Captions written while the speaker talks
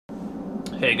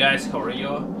Hey guys, how are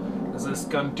you? This is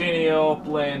continue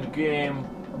playing game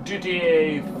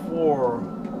GTA 4.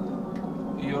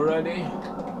 You ready?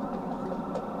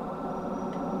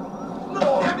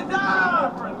 No, get me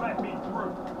down! Let me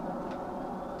through.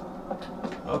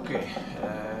 Okay,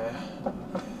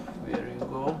 there you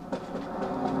go.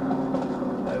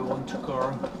 I want a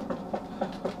car.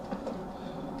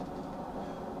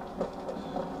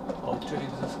 I'll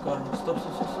take this car. Stop.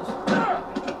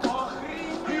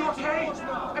 Are you okay?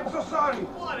 I'm so sorry.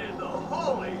 What in the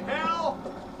holy hell?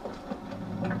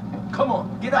 Come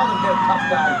on, get out of there, tough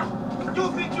guy.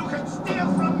 You think you can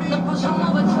steal from me? What's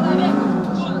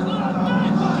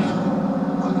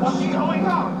going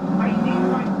on? I need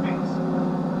my fix.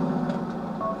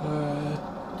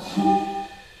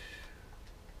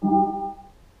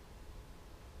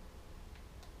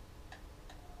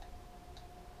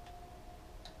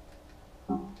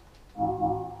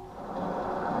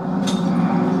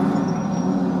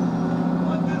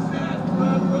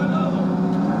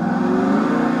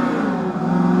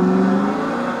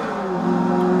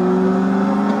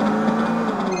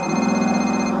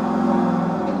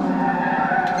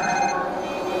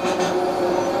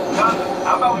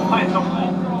 How about we play some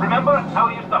pool? Remember how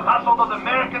we used to hustle those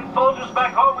American soldiers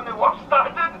back home when the war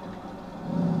started?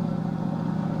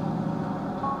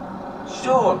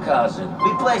 Sure, cousin.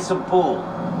 We play some pool.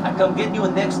 I come get you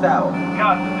in next hour.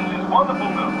 Cousin, this is wonderful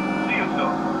news. See you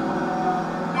soon.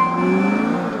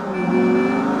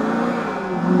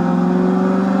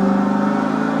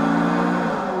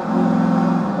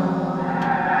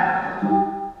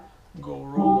 Go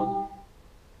Roman.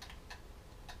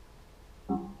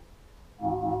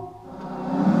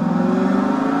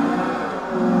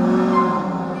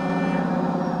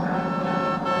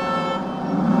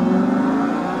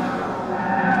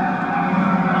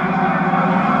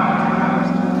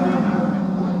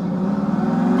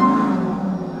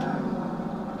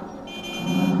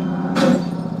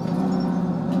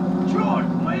 Черт,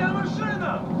 моя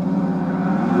машина!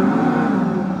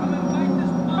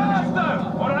 Faster,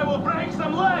 or I will break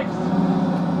some legs!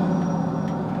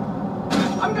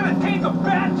 I'm gonna take a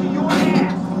bat to your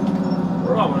ass!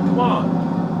 Roman, come on.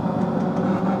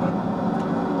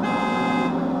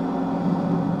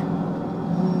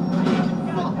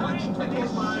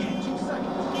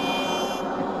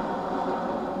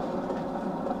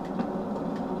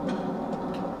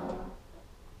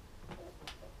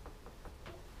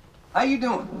 How you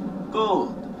doing? Good.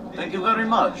 Thank you very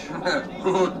much.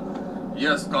 Good.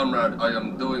 Yes, comrade, I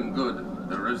am doing good.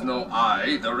 There is no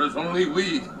I, there is only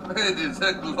we. It is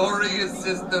a glorious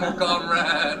system,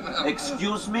 comrade.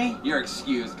 Excuse me? You're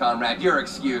excused, comrade. You're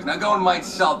excused. Now go and mine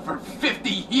salt for 50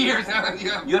 years.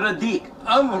 You're a dick.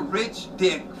 I'm a rich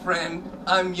dick, friend.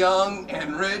 I'm young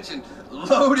and rich and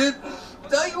loaded.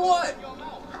 Tell you what,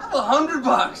 have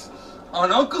 $100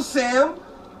 on Uncle Sam,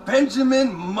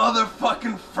 Benjamin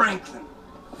motherfucking Franklin.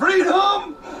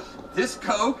 Freedom! This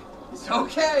Coke is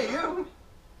okay.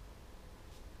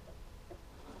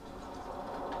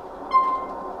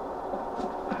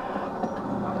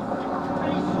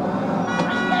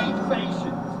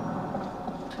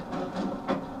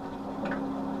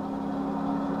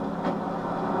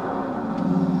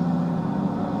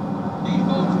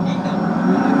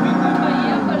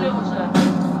 Поехали уже.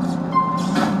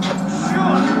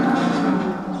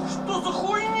 Что за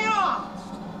хуйня?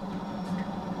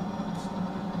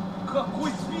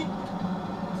 Какой свин...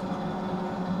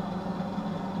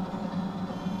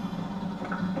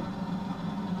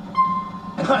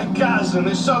 My cousin,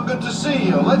 it's so good to see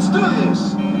you. Let's do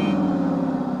this.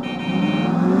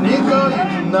 Nico, you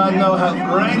do not know how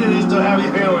great it is to have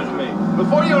you here with me.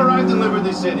 Before you arrived in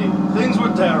Liberty City, things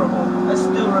were terrible. I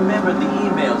still remember the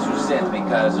emails you sent me,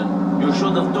 cousin. You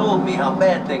should have told me how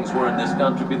bad things were in this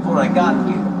country before I got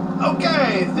here.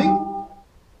 Okay, think...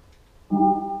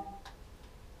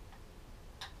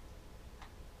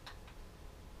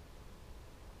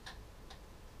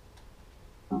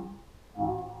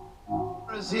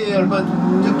 is here, but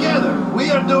together,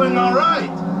 we are doing all right.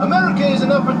 America is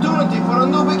an opportunity for a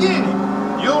new beginning.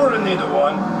 You're in need of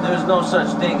one. There's no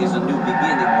such thing as a new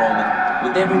beginning, Roman.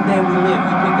 With every day we live,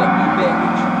 we pick up new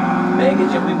baggage.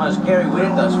 Baggage that we must carry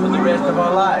with us for the rest of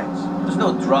our lives. There's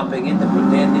no dropping into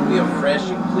pretending we are fresh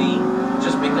and clean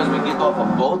just because we get off a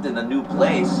boat in a new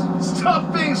place.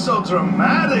 Stop being so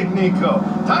dramatic, Nico.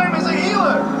 Time is a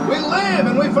healer. We live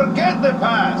and we forget the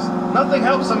past. Nothing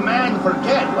helps a man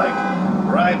forget, like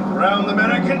right round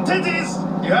American titties.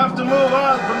 You have to move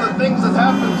on from the things that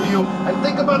happened to you and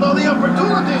think about all the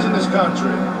opportunities in this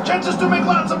country. Chances to make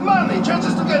lots of money,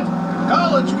 chances to get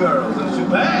college girls, and too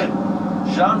bad.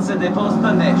 Шансы de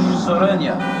postaneš,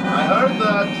 Sorenya. I heard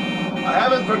that. I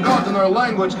haven't forgotten our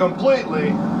language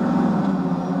completely.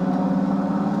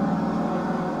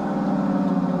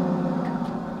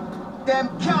 Them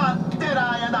can't dead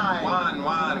I and I.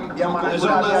 One. Yeah, man, There's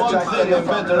only one thing I'm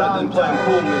better at than playing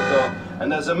pool, Nico.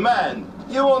 And as a man,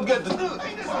 you won't get to do it.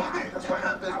 That's what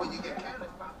happens when you get careless.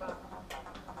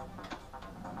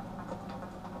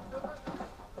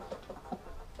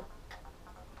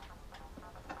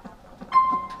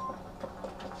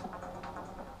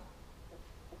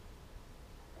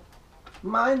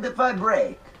 Mind if I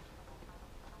break?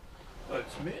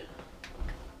 That's me.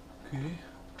 Okay.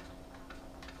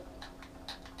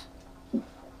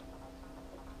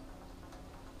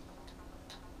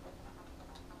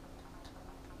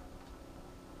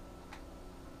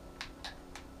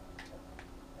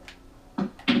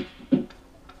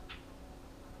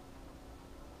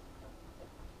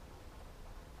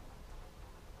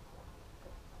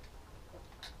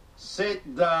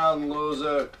 Sit down,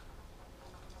 loser.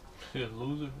 Yeah,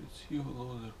 loser, it's you,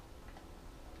 loser.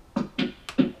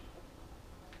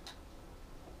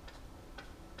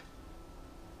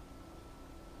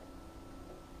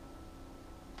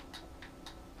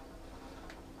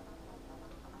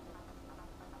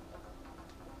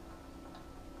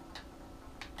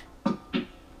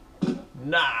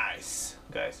 Nice!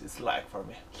 Guys, it's lag for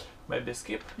me. Maybe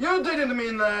skip? You didn't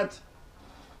mean that.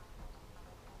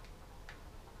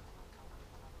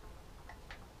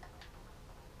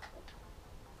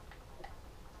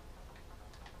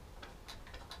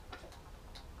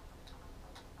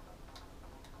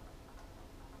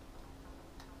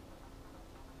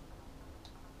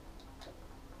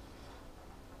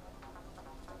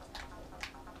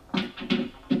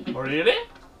 Really?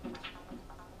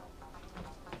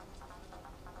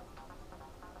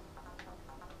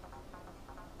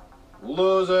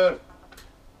 Loser.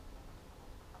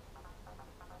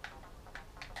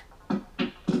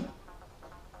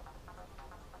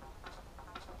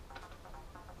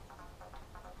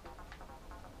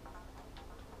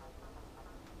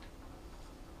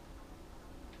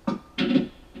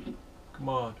 Come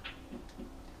on.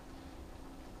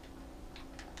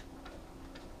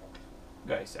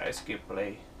 Guys, I skip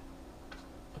play.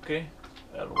 Okay,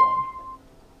 L1.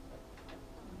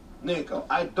 Nico,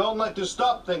 I don't like to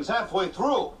stop things halfway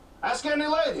through. Ask any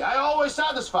lady, I always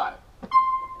satisfy.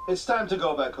 It's time to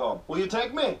go back home. Will you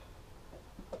take me?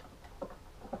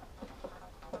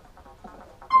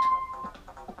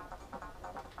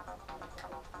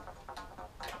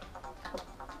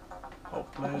 How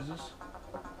places?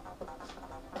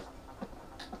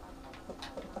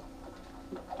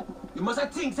 You must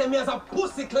have think me as a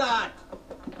pussy clot.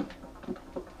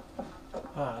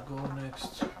 Ah, go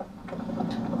next.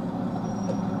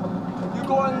 You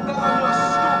going down, you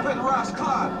stupid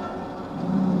rascal.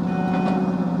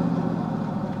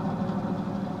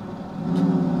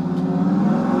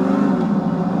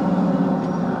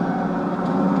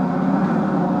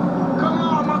 Come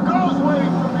on, my girl's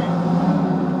waiting for me.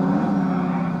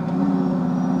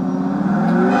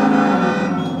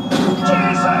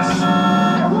 Jesus!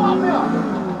 Come here.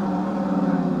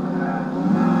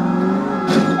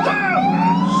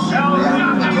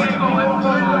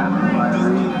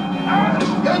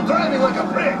 You're driving like a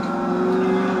prick!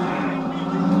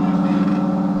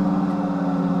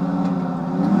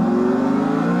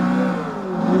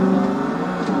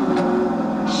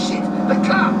 Shit, the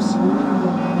cops!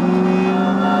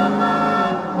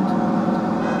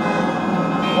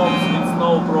 Cops, it's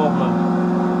no problem.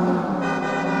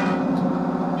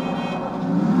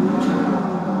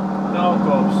 No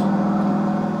cops.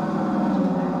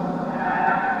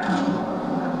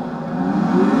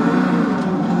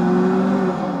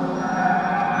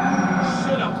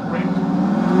 Shut up, prick.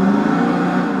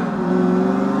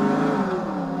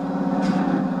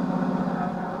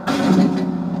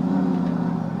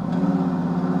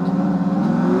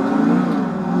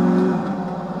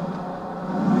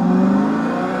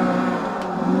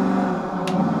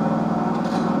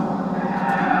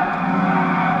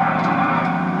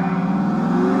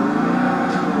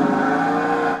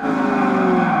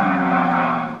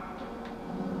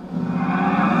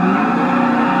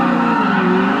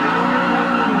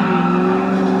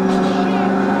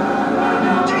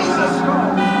 Jesus!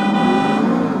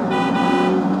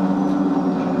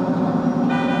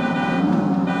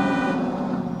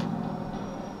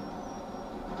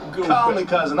 Go Call back. me,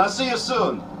 cousin. I'll see you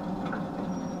soon.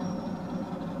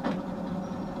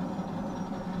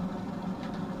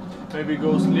 Maybe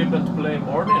go sleep and play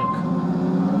morning.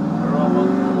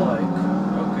 Around like.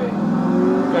 Okay.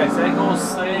 Guys, I go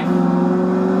safe.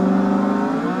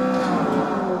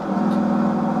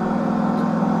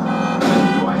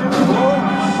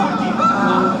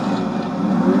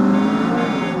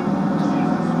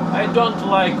 don't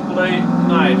like play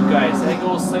night, guys. I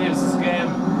go save this game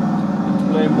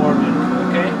and play morning,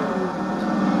 okay?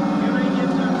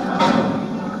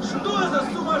 Что за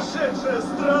сумасшедшая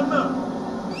страна?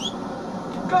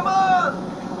 Come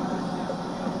on!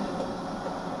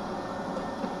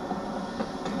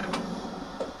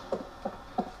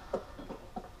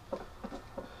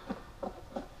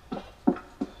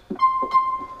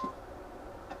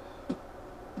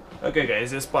 Okay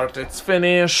guys, this part it's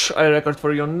finished. I record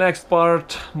for you next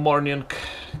part. Morning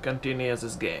continues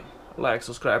this game. Like,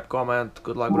 subscribe, comment.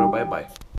 Good luck bro, bye bye.